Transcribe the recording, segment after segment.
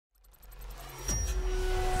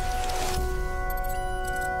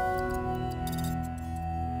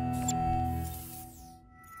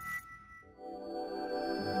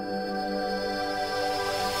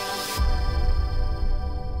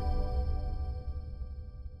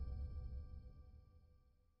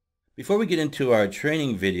Before we get into our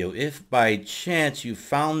training video, if by chance you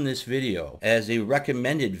found this video as a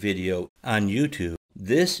recommended video on YouTube,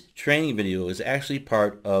 this training video is actually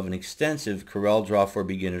part of an extensive CorelDRAW for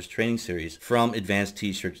Beginners training series from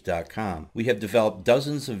AdvancedTshirts.com. We have developed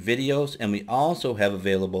dozens of videos, and we also have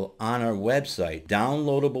available on our website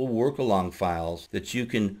downloadable work-along files that you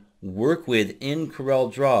can work with in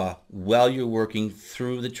CorelDRAW while you're working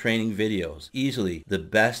through the training videos. Easily the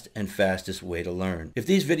best and fastest way to learn. If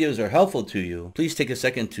these videos are helpful to you, please take a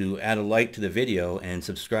second to add a like to the video and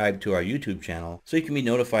subscribe to our YouTube channel so you can be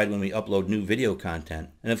notified when we upload new video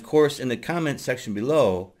content. And of course, in the comment section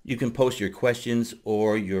below, you can post your questions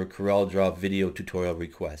or your CorelDRAW video tutorial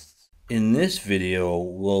requests. In this video,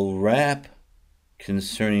 we'll wrap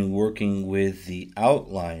concerning working with the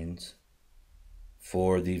outlines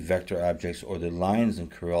for the vector objects or the lines in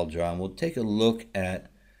CorelDRAW, and we'll take a look at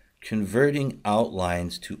converting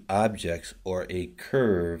outlines to objects or a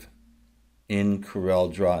curve in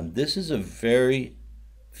CorelDRAW. And this is a very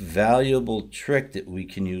valuable trick that we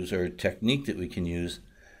can use, or a technique that we can use,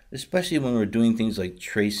 especially when we're doing things like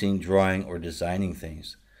tracing, drawing, or designing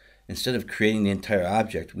things. Instead of creating the entire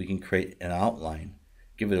object, we can create an outline,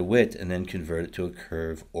 give it a width, and then convert it to a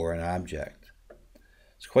curve or an object.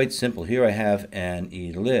 It's quite simple. Here I have an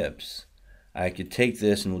ellipse. I could take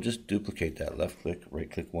this and we'll just duplicate that. Left click,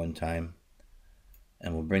 right click one time,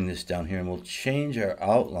 and we'll bring this down here and we'll change our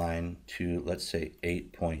outline to, let's say,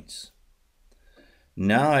 8 points.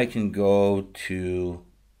 Now I can go to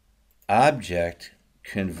Object,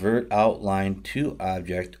 Convert Outline to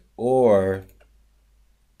Object, or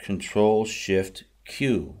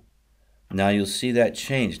Control-Shift-Q. Now you'll see that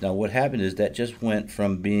change. Now what happened is that just went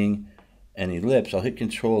from being an ellipse. I'll hit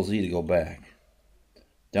Control-Z to go back.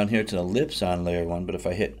 Down here it's an ellipse on layer 1, but if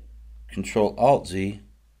I hit Control-Alt-Z,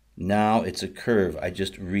 now it's a curve. I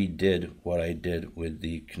just redid what I did with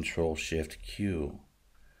the Control-Shift-Q.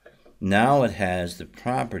 Now it has the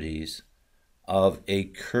properties of a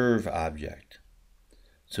curve object.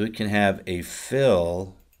 So it can have a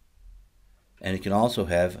fill, and it can also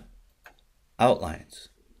have outlines.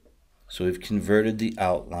 So we've converted the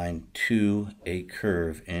outline to a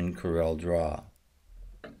curve in CorelDRAW.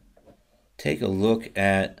 Take a look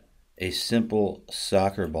at a simple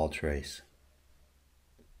soccer ball trace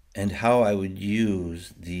and how I would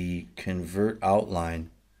use the convert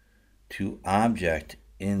outline to object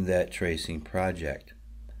in that tracing project.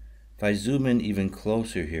 If I zoom in even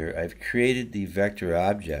closer here, I've created the vector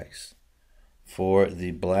objects for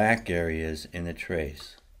the black areas in the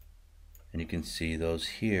trace, and you can see those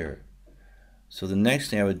here. So the next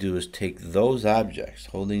thing I would do is take those objects,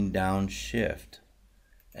 holding down Shift,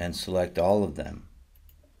 and select all of them.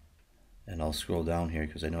 And I'll scroll down here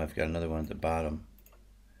because I know I've got another one at the bottom.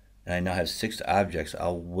 And I now have 6 objects.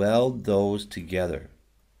 I'll weld those together.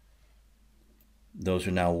 Those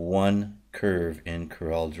are now one curve in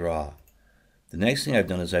CorelDRAW. The next thing I've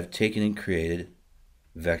done is I've taken and created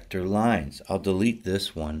vector lines. I'll delete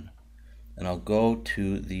this one, and I'll go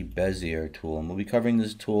to the Bezier tool. And we'll be covering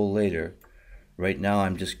this tool later. Right now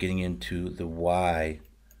I'm just getting into the why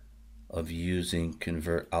of using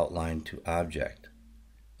convert outline to object.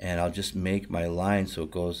 And I'll just make my line so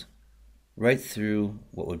it goes right through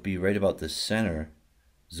what would be right about the center,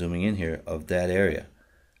 zooming in here, of that area.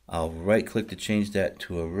 I'll right click to change that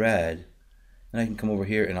to a red, and I can come over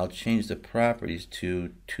here and I'll change the properties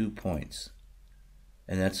to 2 points.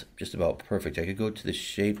 And that's just about perfect. I could go to the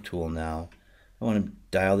shape tool now. I want to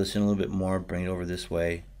dial this in a little bit more, bring it over this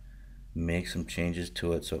way, make some changes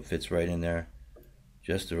to it so it fits right in there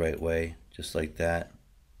just the right way, just like that.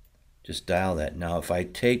 Just dial that. Now if I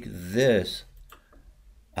take this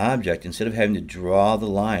object, instead of having to draw the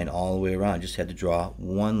line all the way around, I just had to draw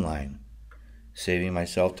one line, saving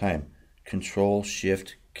myself time.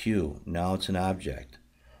 Control-Shift-Q. Now it's an object.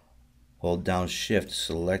 Hold down Shift,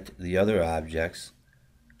 select the other objects,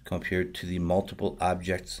 come up here to the multiple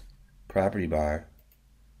objects property bar,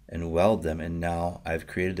 and weld them, and now I've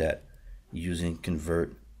created that using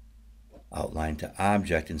convert outline to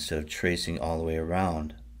object. Instead of tracing all the way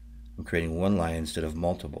around, I'm creating one line instead of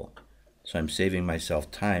multiple. So I'm saving myself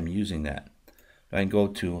time using that. I can go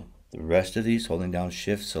to the rest of these, holding down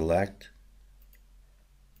Shift, select,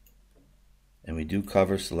 and we do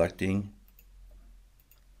cover selecting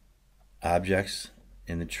objects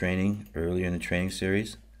in the training, earlier in the training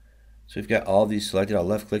series. So we've got all these selected. I'll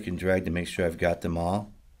left click and drag to make sure I've got them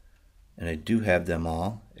all. And I do have them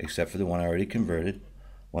all, except for the one I already converted.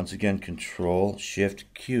 Once again,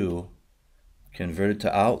 Control-Shift-Q, convert it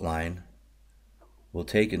to outline. We'll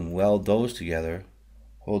take and weld those together.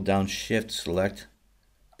 Hold down Shift, select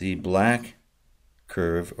the black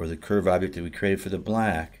curve, or the curve object that we created for the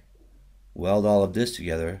black, weld all of this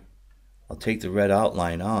together. I'll take the red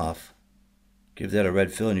outline off, give that a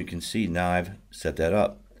red fill, and you can see now I've set that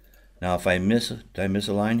up. Now if I miss, did I miss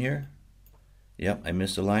a line here? Yep, I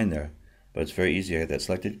missed a line there. But it's very easy. I got that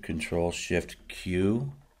selected, Control Shift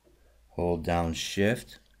Q, hold down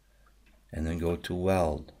Shift, and then go to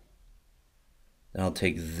weld. Then I'll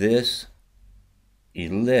take this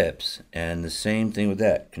ellipse and the same thing with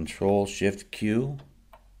that, Control Shift Q,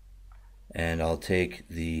 and I'll take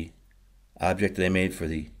the object that I made for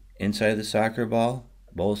the inside of the soccer ball,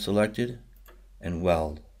 both selected, and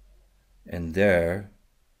weld. And there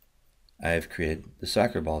I've created the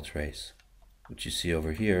soccer ball trace, which you see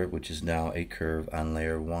over here, which is now a curve on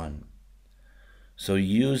layer 1. So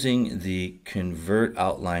using the convert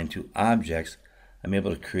outline to objects, I'm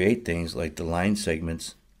able to create things like the line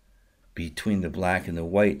segments between the black and the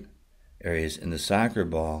white areas in the soccer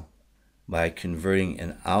ball by converting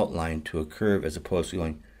an outline to a curve as opposed to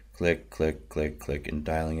going click, click, click, click and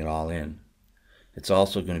dialing it all in. It's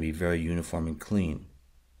also going to be very uniform and clean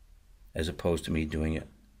as opposed to me doing it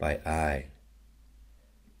by eye.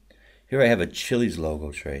 Here I have a Chili's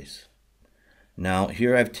logo trace. Now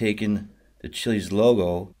here I've taken the Chili's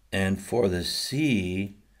logo, and for the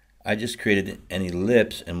C I just created an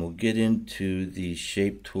ellipse, and we'll get into the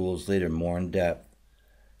shape tools later more in depth.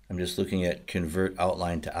 I'm just looking at convert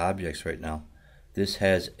outline to objects right now. This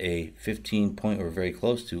has a 15 point or very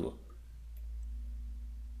close to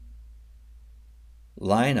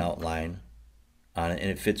line outline on it, and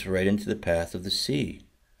it fits right into the path of the C.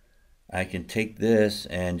 I can take this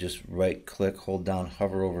and just right click, hold down,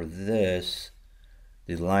 hover over this,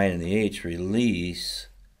 the line and the H, release,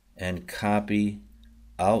 and copy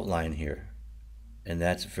outline here. And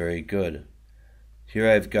that's very good. Here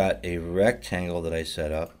I've got a rectangle that I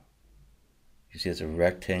set up. You see it's a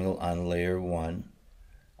rectangle on layer 1.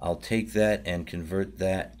 I'll take that and convert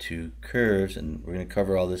that to curves, and we're going to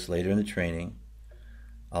cover all this later in the training.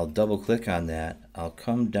 I'll double click on that. I'll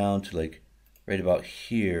come down to like right about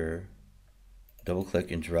here, double click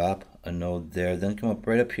and drop a node there, then come up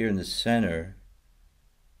right up here in the center,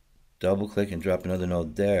 double click and drop another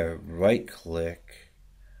node there, right click,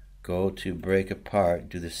 go to break apart,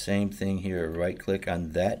 do the same thing here, right click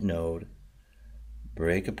on that node,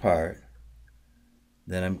 break apart,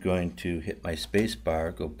 then I'm going to hit my space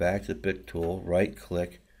bar, go back to the pick tool, right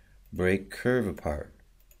click, break curve apart,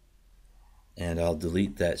 and I'll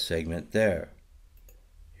delete that segment there.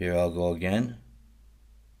 Here I'll go again,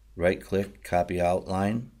 right click, copy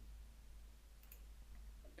outline,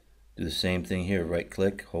 do the same thing here, right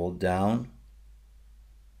click, hold down,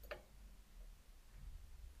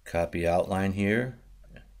 copy outline here,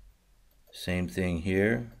 same thing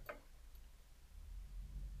here,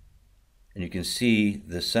 and you can see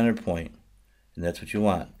the center point, and that's what you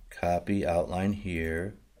want, copy outline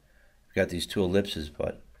here. I've got these two ellipses,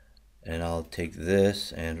 and I'll take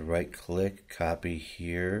this and right click, copy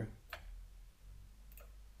here,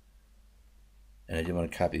 and I didn't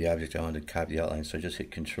want to copy the object, I wanted to copy the outline, so I just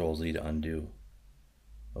hit Control Z to undo.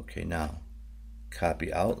 Okay, now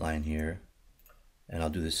copy outline here, and I'll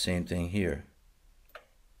do the same thing here,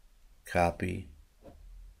 copy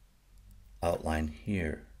outline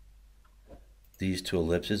here. These two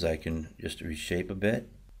ellipses I can just reshape a bit,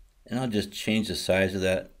 and I'll just change the size of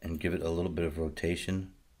that and give it a little bit of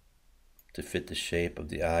rotation to fit the shape of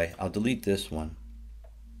the eye. I'll delete this one.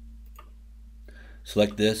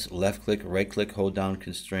 Select this, left click, right click, hold down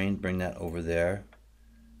constrain, bring that over there.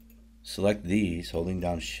 Select these, holding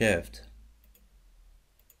down shift.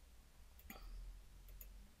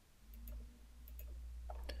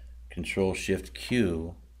 Control Shift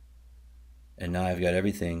Q, and now I've got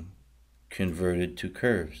everything converted to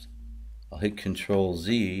curves. I'll hit Control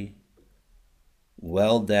Z,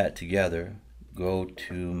 weld that together, go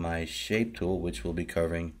to my shape tool, which we'll be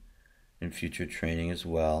covering in future training as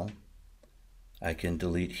well. I can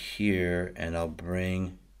delete here, and I'll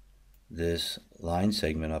bring this line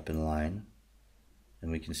segment up in line, and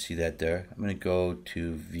we can see that there. I'm going to go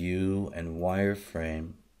to View and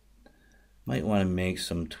Wireframe. Might want to make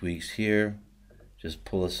some tweaks here, just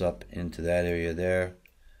pull us up into that area there.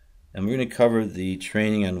 And we're going to cover the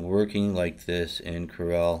training on working like this in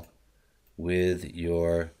Corel with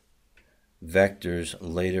your vectors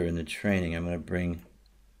later in the training. I'm going to bring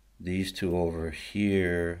these two over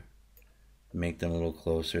here, make them a little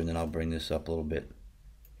closer, and then I'll bring this up a little bit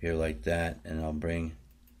here like that, and I'll bring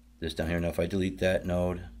this down here. Now if I delete that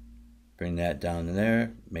node, bring that down in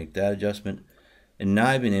there, make that adjustment, and now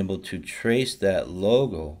I've been able to trace that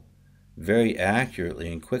logo very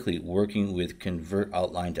accurately and quickly, working with convert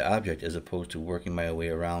outline to object as opposed to working my way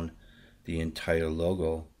around the entire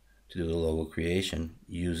logo to do the logo creation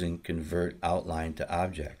using Convert Outline to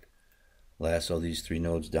Object. Lasso these three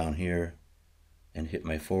nodes down here and hit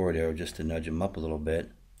my forward arrow just to nudge them up a little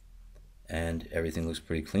bit, and everything looks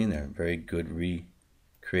pretty clean there. Very good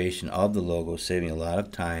recreation of the logo, saving a lot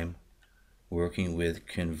of time working with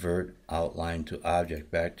Convert Outline to Object.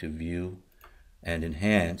 Back to View and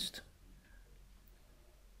Enhanced.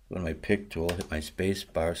 Go to my pick tool, hit my space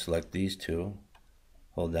bar, select these two,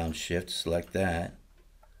 hold down Shift, select that,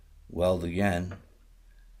 weld again,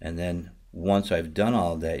 and then once I've done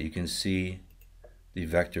all that, you can see the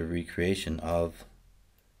vector recreation of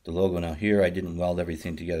the logo. Now here I didn't weld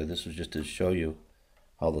everything together. This was just to show you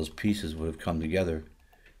how those pieces would have come together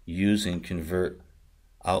using Convert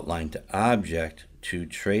Outline to Object to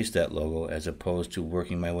trace that logo, as opposed to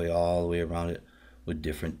working my way all the way around it with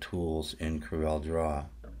different tools in CorelDRAW.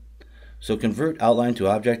 So Convert Outline to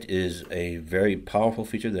Object is a very powerful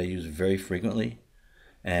feature that I use very frequently,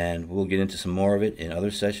 and we'll get into some more of it in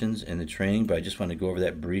other sessions in the training, but I just want to go over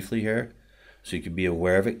that briefly here so you can be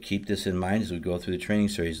aware of it. Keep this in mind as we go through the training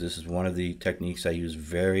series. This is one of the techniques I use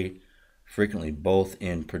very frequently, both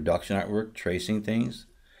in production artwork, tracing things,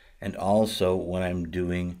 and also when I'm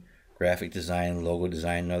doing graphic design, logo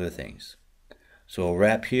design, and other things. So we'll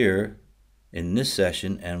wrap here in this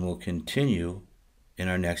session, and we'll continue in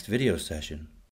our next video session.